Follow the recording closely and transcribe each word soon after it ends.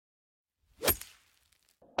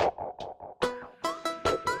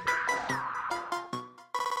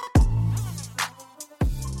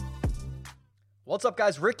What's up,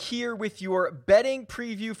 guys? Rick here with your betting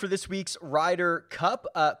preview for this week's Ryder Cup.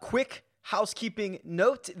 Quick housekeeping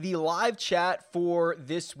note, the live chat for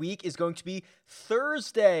this week is going to be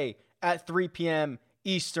Thursday at 3 p.m.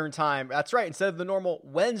 Eastern time. That's right. Instead of the normal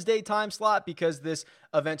Wednesday time slot, because this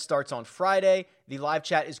event starts on Friday, the live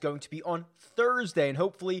chat is going to be on Thursday, and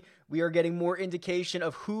hopefully we are getting more indication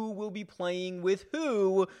of who will be playing with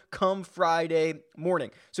who come Friday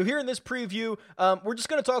morning. So here in this preview, we're just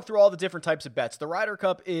going to talk through all the different types of bets. The Ryder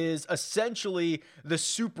Cup is essentially the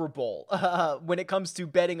Super Bowl. When it comes to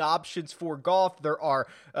betting options for golf, there are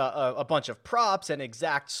a bunch of props and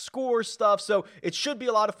exact score stuff, so it should be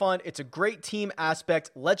a lot of fun. It's a great team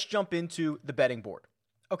aspect. Let's jump into the betting board.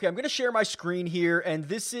 Okay, I'm going to share my screen here, and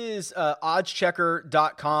this is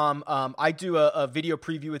oddschecker.com. I do a video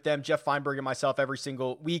preview with them, Jeff Feinberg and myself, every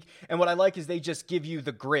single week, and what I like is they just give you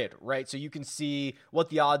the grid, right? So you can see what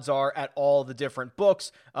the odds are at all the different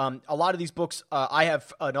books. A lot of these books, I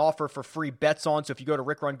have an offer for free bets on, so if you go to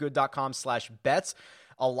rickrungood.com/bets,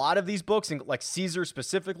 a lot of these books, and like Caesar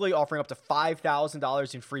specifically, offering up to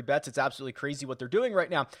 $5,000 in free bets. It's absolutely crazy what they're doing right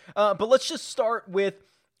now. But let's just start with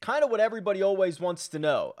kind of what everybody always wants to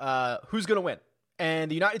know. Who's going to win? And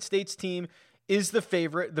the United States team is the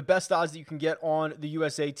favorite. The best odds that you can get on the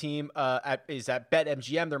USA team is at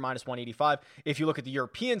BetMGM. They're minus 185. If you look at the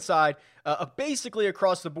European side, basically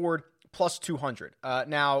across the board, plus 200.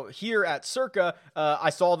 Now, here at Circa, I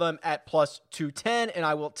saw them at plus 210, and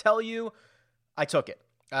I will tell you, I took it.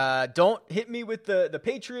 Don't hit me with the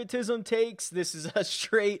patriotism takes. This is a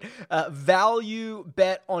straight value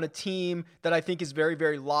bet on a team that I think is very,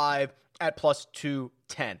 very live at plus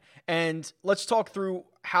 210. And let's talk through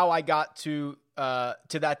how I got to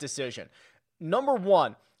that decision. Number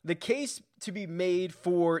one, the case to be made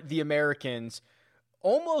for the Americans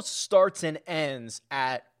almost starts and ends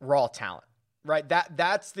at raw talent, right?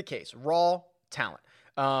 That's the case, raw talent.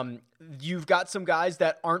 You've got some guys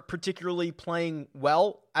that aren't particularly playing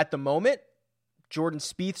well at the moment. Jordan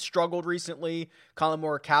Spieth struggled recently. Colin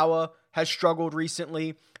Morikawa has struggled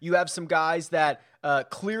recently. You have some guys that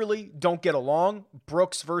clearly don't get along.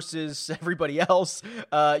 Brooks versus everybody else.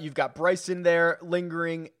 You've got Bryson there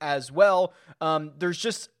lingering as well. There's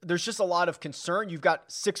just a lot of concern. You've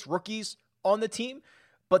got 6 rookies on the team,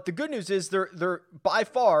 but the good news is they're by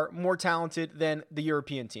far more talented than the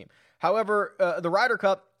European team. However, the Ryder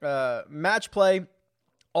Cup match play,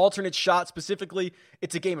 alternate shot specifically,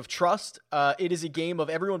 it's a game of trust. It is a game of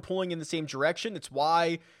everyone pulling in the same direction. It's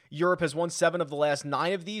why Europe has won 7 of the last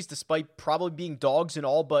 9 of these, despite probably being dogs in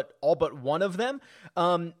all but one of them.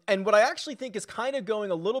 And what I actually think is kind of going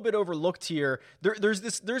a little bit overlooked here, there's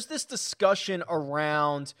this discussion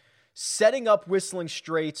around setting up Whistling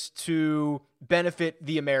Straits to benefit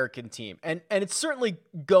the American team. And it's certainly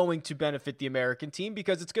going to benefit the American team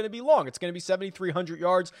because it's going to be long. It's going to be 7,300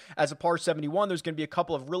 yards as a par 71. There's going to be a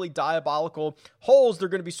couple of really diabolical holes. They're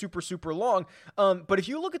going to be super, super long. But if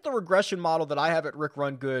you look at the regression model that I have at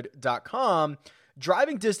rickrungood.com,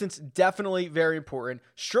 driving distance, definitely very important.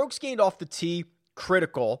 Strokes gained off the tee,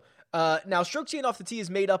 critical. Now, strokes gained off the tee is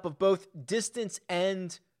made up of both distance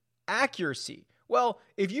and accuracy. Well,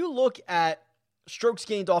 if you look at strokes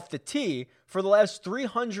gained off the tee for the last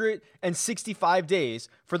 365 days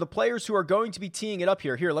for the players who are going to be teeing it up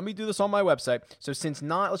here. Here, let me do this on my website. So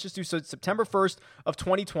September 1st of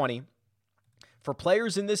 2020 for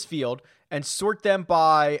players in this field and sort them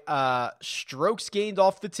by strokes gained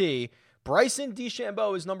off the tee. Bryson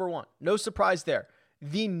DeChambeau is number 1. No surprise there.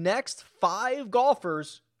 The next 5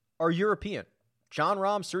 golfers are European. Jon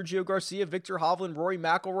Rahm, Sergio Garcia, Victor Hovland, Rory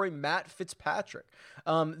McIlroy, Matt Fitzpatrick.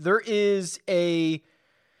 There is a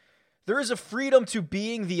freedom to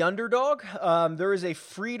being the underdog. There is a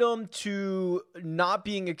freedom to not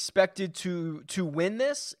being expected to win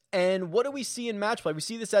this. And what do we see in match play? We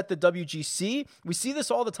see this at the WGC. We see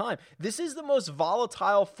this all the time. This is the most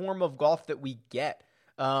volatile form of golf that we get.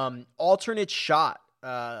 Alternate shot,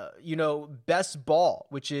 best ball,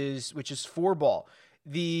 which is 4-ball.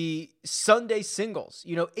 The Sunday singles,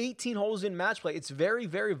 18 holes in match play. It's very,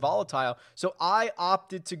 very volatile. So I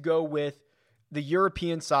opted to go with the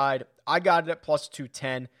European side. I got it at plus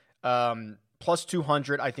 210. Plus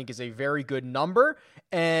 200, I think, is a very good number.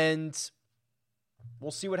 And we'll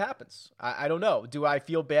see what happens. I don't know. Do I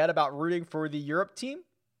feel bad about rooting for the Europe team?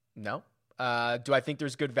 No. Do I think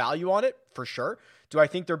there's good value on it? For sure. Do I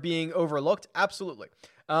think they're being overlooked? Absolutely.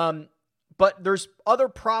 But there's other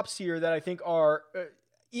props here that I think are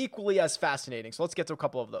equally as fascinating. So let's get to a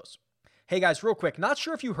couple of those. Hey guys, real quick, not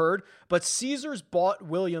sure if you heard, but Caesars bought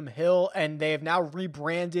William Hill, and they have now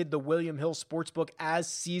rebranded the William Hill Sportsbook as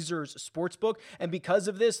Caesars Sportsbook. And because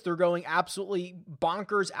of this, they're going absolutely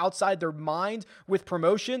bonkers outside their mind with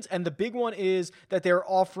promotions. And the big one is that they're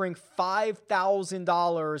offering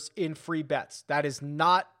 $5,000 in free bets. That is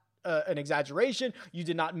not an exaggeration. You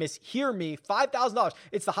did not mishear me. $5,000.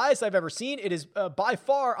 It's the highest I've ever seen. It is by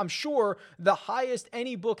far, I'm sure, the highest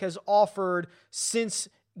any book has offered since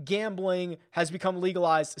gambling has become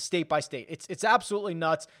legalized state by state. It's absolutely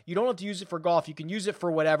nuts. You don't have to use it for golf. You can use it for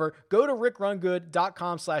whatever. Go to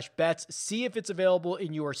rickrungood.com/bets. See if it's available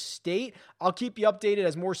in your state. I'll keep you updated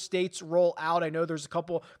as more states roll out. I know there's a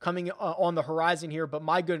couple coming on the horizon here, but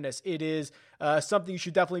my goodness, it is something you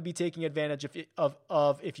should definitely be taking advantage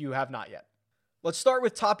of if you have not yet. Let's start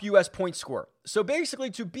with top U.S. point scorer. So basically,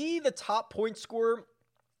 to be the top point scorer,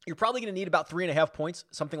 you're probably going to need about 3.5 points,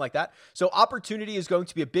 something like that. So opportunity is going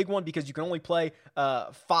to be a big one because you can only play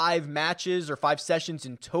 5 matches or 5 sessions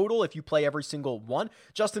in total if you play every single one.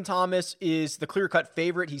 Justin Thomas is the clear-cut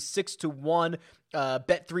favorite. He's 6-1.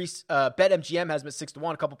 BetMGM has him at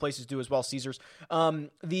 6-1. A couple places do as well, Caesars.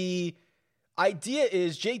 The idea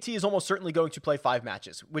is JT is almost certainly going to play 5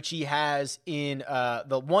 matches, which he has in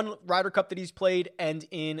the one Ryder Cup that he's played and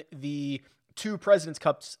in the 2 President's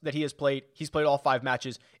Cups that he has played. He's played all 5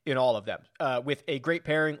 matches in all of them. With a great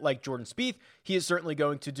pairing like Jordan Spieth, he is certainly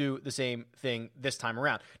going to do the same thing this time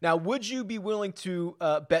around. Now, would you be willing to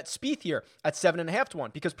bet Spieth here at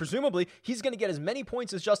 7.5-1? Because presumably he's going to get as many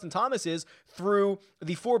points as Justin Thomas is through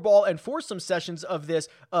the 4-ball and foursome sessions of this.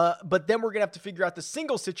 But then we're going to have to figure out the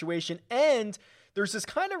single situation. And there's this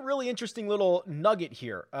kind of really interesting little nugget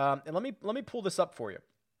here. And let me pull this up for you.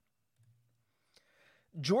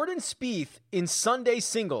 Jordan Spieth in Sunday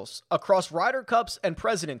singles across Ryder Cups and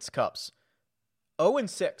President's Cups,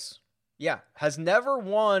 0-6. Yeah, has never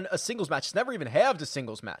won a singles match. Has never even halved a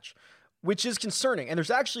singles match, which is concerning. And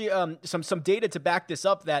there's actually some data to back this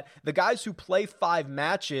up that the guys who play 5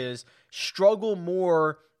 matches struggle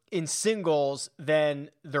more in singles than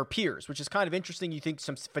their peers, which is kind of interesting. You think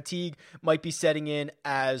some fatigue might be setting in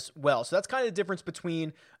as well. So that's kind of the difference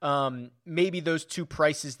between maybe those 2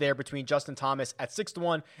 prices there between Justin Thomas at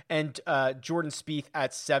 6-1 and Jordan Spieth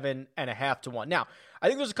at 7.5-1. Now, I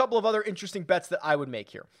think there's a couple of other interesting bets that I would make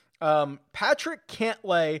here. Patrick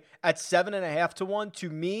Cantlay at 7.5-1 to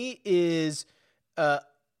me is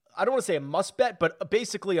I don't want to say a must bet, but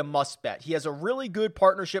basically a must bet. He has a really good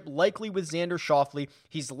partnership, likely with Xander Schauffele.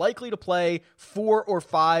 He's likely to play 4 or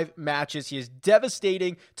 5 matches. He is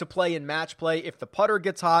devastating to play in match play if the putter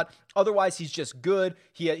gets hot. Otherwise, he's just good.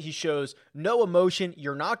 He shows no emotion.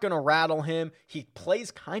 You're not going to rattle him. He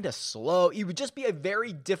plays kind of slow. He would just be a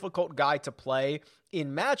very difficult guy to play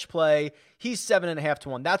in match play. He's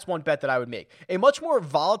 7.5-1. That's one bet that I would make. A much more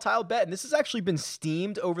volatile bet, and this has actually been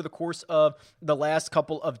steamed over the course of the last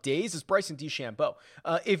couple of days, is Bryson DeChambeau.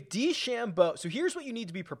 So here's what you need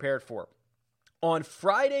to be prepared for. On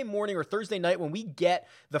Friday morning or Thursday night, when we get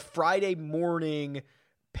the Friday morning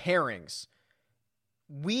pairings,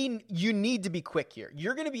 you need to be quick here.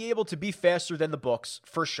 You're going to be able to be faster than the books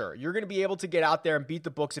for sure. You're going to be able to get out there and beat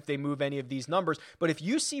the books if they move any of these numbers. But if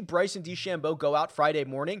you see Bryson DeChambeau go out Friday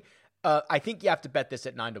morning, I think you have to bet this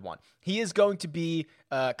at 9-1. He is going to be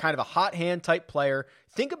kind of a hot hand type player.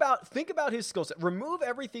 Think about his skill set. Remove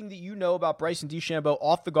everything that you know about Bryson DeChambeau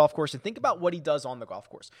off the golf course and think about what he does on the golf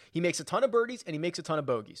course. He makes a ton of birdies and he makes a ton of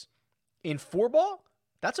bogeys. In 4-ball,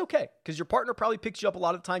 that's okay, because your partner probably picks you up a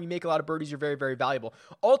lot of the time. You make a lot of birdies. You're very, very valuable.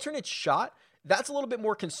 Alternate shot, that's a little bit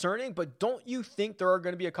more concerning, but don't you think there are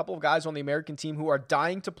going to be a couple of guys on the American team who are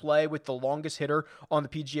dying to play with the longest hitter on the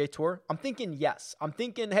PGA Tour? I'm thinking yes. I'm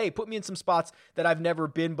thinking, hey, put me in some spots that I've never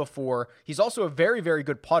been before. He's also a very, very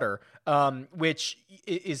good putter, which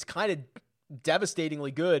is kind of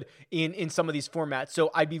devastatingly good in some of these formats.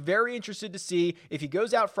 So I'd be very interested to see if he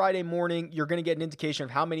goes out Friday morning. You're going to get an indication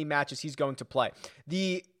of how many matches he's going to play.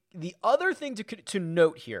 The other thing to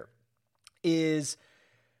note here is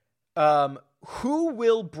who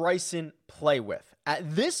will Bryson play with?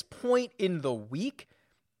 At this point in the week,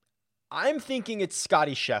 I'm thinking it's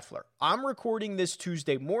Scottie Scheffler. I'm recording this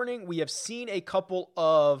Tuesday morning. We have seen a couple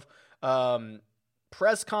of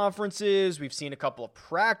press conferences. We've seen a couple of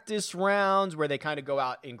practice rounds where they kind of go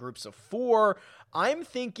out in groups of 4. I'm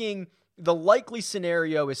thinking the likely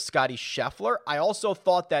scenario is Scottie Scheffler. I also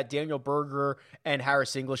thought that Daniel Berger and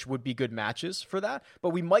Harris English would be good matches for that,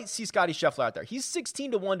 but we might see Scottie Scheffler out there. He's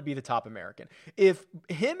 16-1 to be the top American. If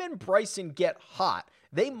him and Bryson get hot,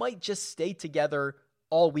 they might just stay together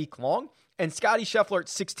all week long. And Scotty Scheffler at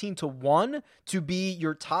 16-1 to be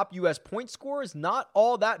your top U.S. point scorer is not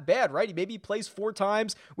all that bad, right? He maybe plays 4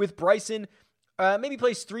 times with Bryson, maybe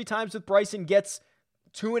plays 3 times with Bryson, gets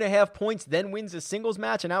 2.5 points, then wins a singles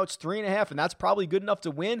match, and now it's 3.5, and that's probably good enough to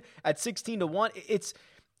win at 16-1.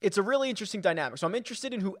 It's a really interesting dynamic. So I'm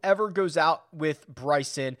interested in whoever goes out with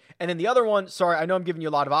Bryson. And then the other one, sorry, I know I'm giving you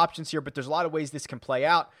a lot of options here, but there's a lot of ways this can play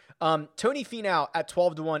out. Tony Finau at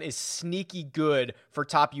 12-1 is sneaky good for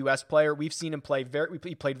top U.S. player. We've seen him play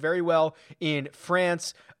he played very well in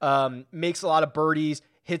France, makes a lot of birdies,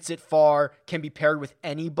 hits it far, can be paired with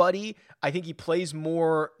anybody. I think he plays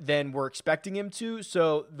more than we're expecting him to.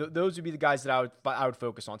 So those would be the guys that I would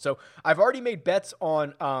focus on. So I've already made bets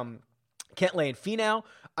on Cantlay and Finau.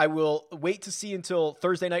 I will wait to see until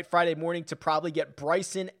Thursday night, Friday morning to probably get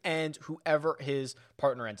Bryson and whoever his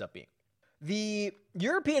partner ends up being. The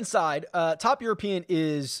European side, top European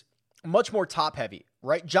is much more top heavy,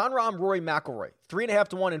 right? Jon Rahm, Rory McIlroy,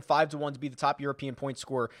 3.5-1 and 5-1 to be the top European point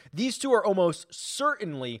scorer. These two are almost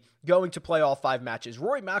certainly going to play all 5 matches.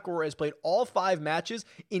 Rory McIlroy has played all 5 matches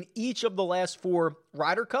in each of the last 4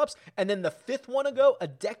 Ryder Cups. And then the 5th one a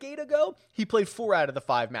decade ago, he played 4 out of the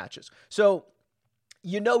 5 matches. So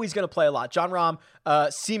you know he's going to play a lot. Jon Rahm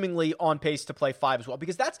seemingly on pace to play 5 as well,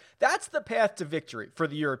 because that's the path to victory for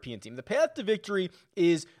the European team. The path to victory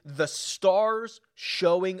is the stars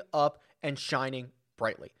showing up and shining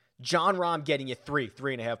brightly. Jon Rahm getting you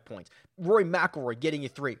 3.5 points. Rory McIlroy getting you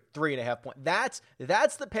 3.5 points. That's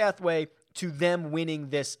the pathway to them winning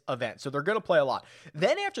this event. So they're going to play a lot.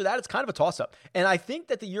 Then after that, it's kind of a toss-up. And I think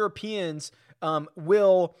that the Europeans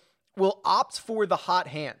will opt for the hot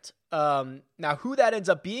hand. Now who that ends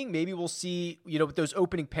up being, maybe we'll see, with those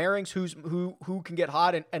opening pairings, who can get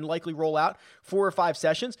hot and likely roll out 4 or 5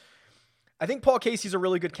 sessions. I think Paul Casey's a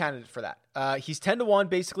really good candidate for that. He's 10-1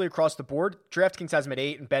 basically across the board. DraftKings has him at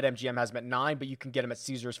 8 and BetMGM has him at 9, but you can get him at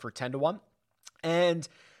Caesars for 10-1. And,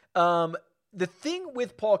 the thing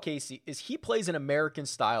with Paul Casey is he plays an American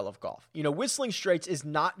style of golf. Whistling Straits is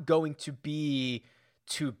not going to be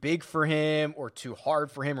too big for him or too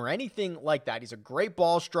hard for him or anything like that. He's a great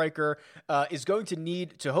ball striker, is going to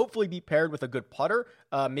need to hopefully be paired with a good putter.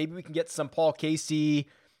 Maybe we can get some Paul Casey,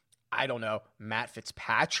 I don't know, Matt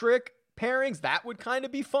Fitzpatrick pairings. That would kind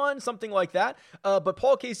of be fun, something like that. But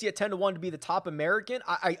Paul Casey at 10-1 to be the top American.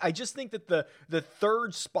 I just think that the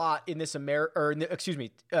third spot in this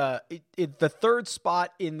the third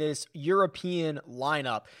spot in this European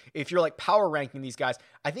lineup, if you're like power ranking these guys,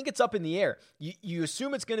 I think it's up in the air. You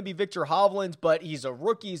assume it's going to be Viktor Hovland, but he's a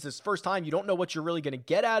rookie. He's his first time. You don't know what you're really going to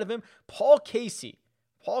get out of him. Paul Casey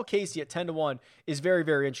at 10-1 is very,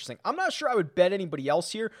 very interesting. I'm not sure I would bet anybody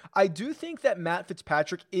else here. I do think that Matt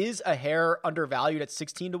Fitzpatrick is a hair undervalued at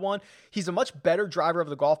 16-1. He's a much better driver of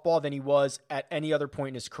the golf ball than he was at any other point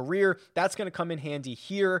in his career. That's going to come in handy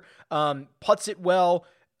here. Putts it well.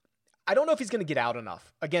 I don't know if he's going to get out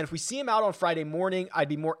enough. Again, if we see him out on Friday morning, I'd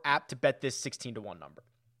be more apt to bet this 16-1 number.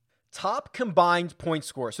 Top combined point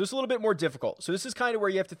score. So this is a little bit more difficult. So this is kind of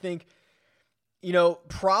where you have to think,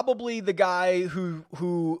 probably the guy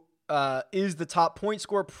who is the top point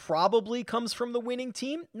scorer probably comes from the winning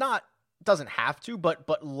team. Doesn't have to,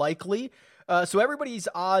 but likely. So everybody's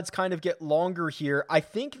odds kind of get longer here. I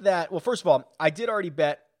think that, well, first of all, I did already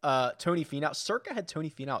bet Tony Finau. Circa had Tony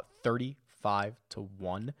Finau at 35-1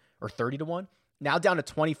 or 30-1. Now down to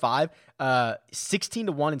 25,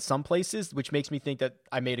 16-1 in some places, which makes me think that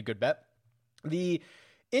I made a good bet. The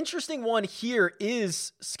interesting one here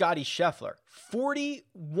is Scotty Scheffler,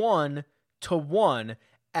 41-1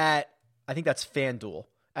 at, I think that's FanDuel,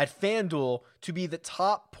 to be the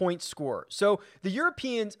top point scorer. So the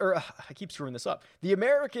Europeans, or I keep screwing this up, the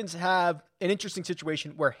Americans have an interesting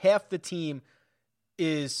situation where half the team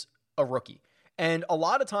is a rookie. And a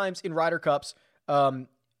lot of times in Ryder Cups,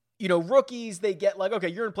 rookies, they get like, okay,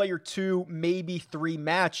 you're going to play your 2, maybe 3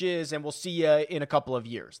 matches, and we'll see you in a couple of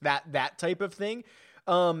years. That type of thing.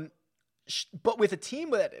 But with a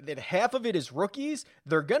team that half of it is rookies,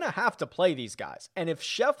 they're going to have to play these guys. And if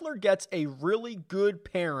Scheffler gets a really good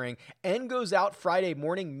pairing and goes out Friday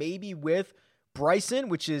morning, maybe with Bryson,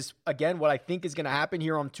 which is, again, what I think is going to happen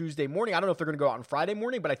here on Tuesday morning. I don't know if they're going to go out on Friday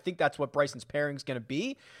morning, but I think that's what Bryson's pairing is going to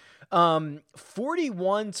be.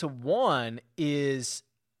 41-1 is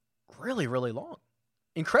really, really long.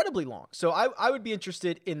 Incredibly long. So I would be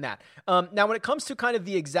interested in that. Now, when it comes to kind of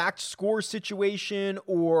the exact score situation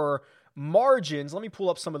or margins, let me pull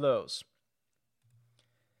up some of those.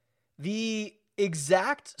 The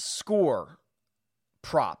exact score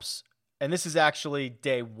props, and this is actually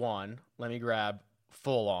day 1. Let me grab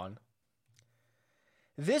full on.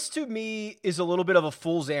 This to me is a little bit of a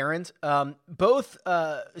fool's errand. So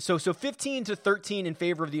 15-13 in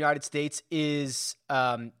favor of the United States is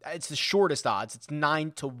it's the shortest odds. It's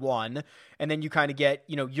 9-1, and then you kind of get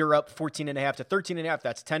Europe 14.5-13.5.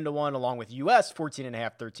 That's 10-1, along with US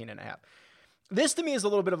 14.5, 13.5. This to me is a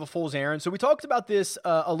little bit of a fool's errand. So we talked about this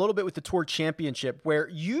a little bit with the Tour Championship, where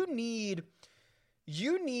you need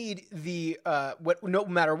the no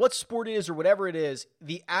matter what sport it is or whatever it is,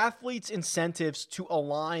 the athletes' incentives to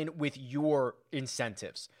align with your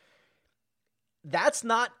incentives. That's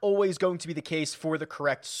not always going to be the case for the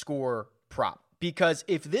correct score prop, because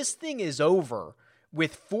if this thing is over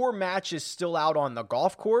with 4 matches still out on the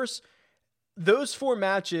golf course, those 4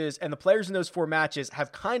 matches and the players in those 4 matches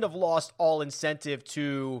have kind of lost all incentive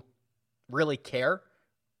to really care,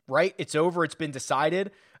 right? It's over. It's been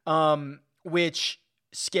decided. Which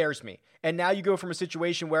scares me. And now you go from a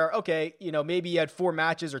situation where, okay, maybe you had 4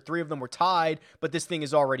 matches or 3 of them were tied, but this thing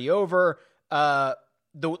is already over. The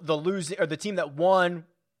losing or the team that won,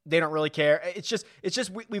 they don't really care. It's just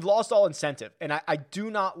we've lost all incentive, and I do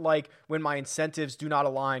not like when my incentives do not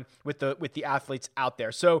align with the athletes out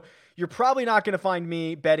there. So you're probably not going to find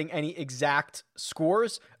me betting any exact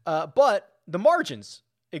scores, but the margins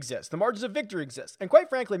exist. The margins of victory exist, and quite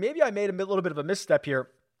frankly, maybe I made a little bit of a misstep here.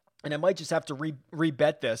 And I might just have to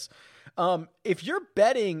re-bet this. If you're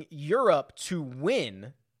betting Europe to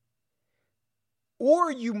win,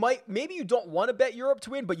 or maybe you don't want to bet Europe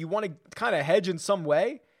to win, but you want to kind of hedge in some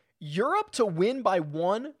way, Europe to win by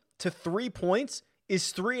 1 to 3 points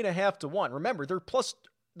is 3.5-1. Remember, they're plus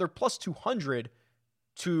 200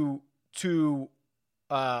 to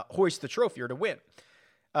hoist the trophy or to win.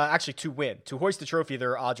 Actually, to win. To hoist the trophy,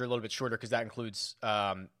 their odds are a little bit shorter because that includes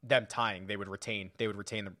them tying. They would retain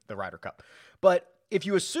the Ryder Cup. But if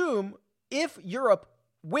you assume if Europe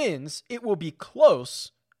wins, it will be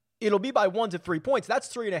close. It'll be by 1 to 3 points. That's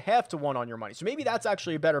 3.5-1 on your money. So maybe that's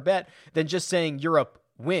actually a better bet than just saying Europe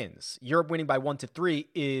wins. Europe winning by 1 to 3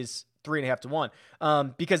 is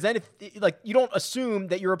 3.5-1. Because then if you don't assume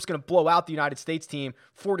that Europe's going to blow out the United States team,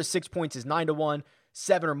 4 to 6 points is 9-1.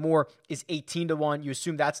 7 or more is 18-1. You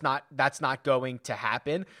assume that's not going to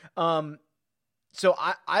happen. So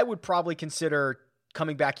I would probably consider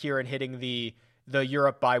coming back here and hitting the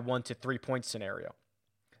Europe by 1 to 3 point scenario.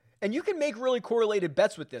 And you can make really correlated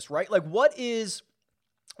bets with this, right? Like what's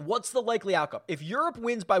the likely outcome? If Europe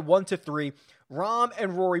wins by 1 to 3, Rahm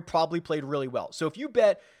and Rory probably played really well. So if you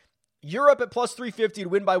bet Europe at plus 350 to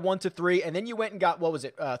win by 1 to 3, and then you went and got,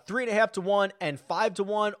 3.5-1 and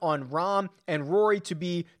 5-1 on Rahm and Rory to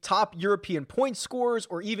be top European point scorers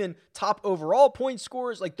or even top overall point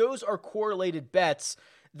scorers. Like those are correlated bets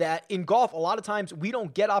that in golf, a lot of times we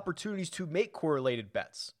don't get opportunities to make correlated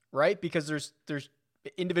bets, right? Because there's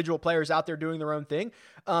individual players out there doing their own thing.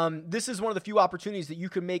 This is one of the few opportunities that you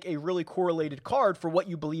can make a really correlated card for what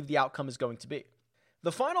you believe the outcome is going to be.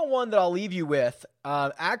 The final one that I'll leave you with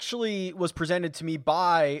actually was presented to me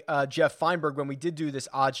by Jeff Feinberg when we did do this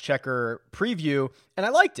odds checker preview, and I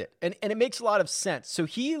liked it, and it makes a lot of sense. So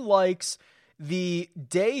he likes the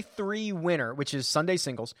day 3 winner, which is Sunday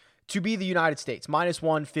singles, to be the United States, minus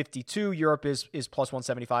 152. Europe is plus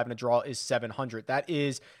 175, and a draw is 700. That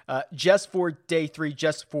is just for day 3,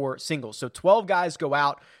 just for singles. So 12 guys go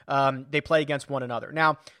out. They play against one another.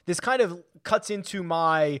 Now, this kind of cuts into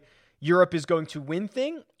my Europe is going to win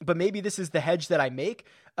thing, but maybe this is the hedge that I make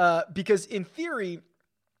because in theory,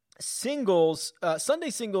 singles, Sunday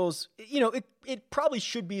singles, it probably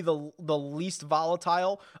should be the least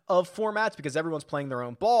volatile of formats because everyone's playing their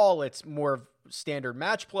own ball. It's more of standard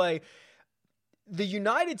match play. The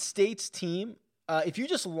United States team, if you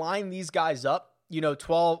just line these guys up,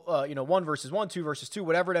 12, 1 versus 1, 2 versus 2,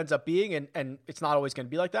 whatever it ends up being, and it's not always going to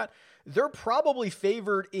be like that, they're probably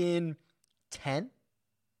favored in 10.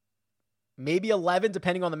 Maybe 11,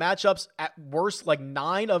 depending on the matchups. At worst, like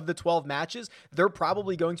 9 of the 12 matches, they're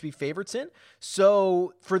probably going to be favorites in.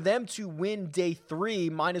 So for them to win day 3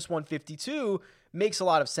 minus 152 makes a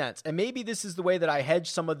lot of sense. And maybe this is the way that I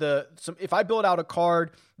hedge if I build out a card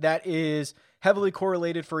that is heavily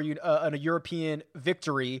correlated for a European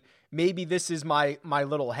victory, maybe this is my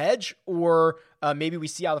little hedge, or maybe we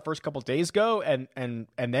see how the first couple of days go and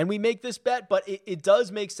then we make this bet. But it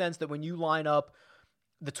does make sense that when you line up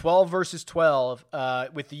the 12 versus 12,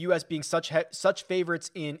 with the U.S. being such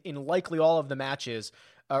favorites in likely all of the matches,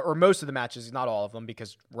 or most of the matches, not all of them,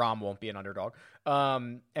 because Rahm won't be an underdog,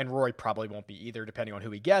 and Rory probably won't be either, depending on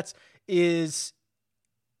who he gets, is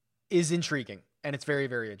intriguing, and it's very,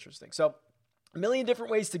 very interesting. So, a million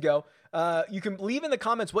different ways to go. You can leave in the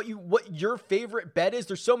comments what your favorite bet is.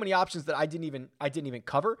 There's so many options that I didn't even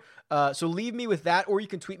cover. So leave me with that, or you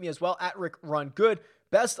can tweet me as well at Rick Run Good.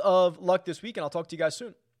 best of luck this week, and I'll talk to you guys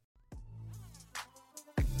soon.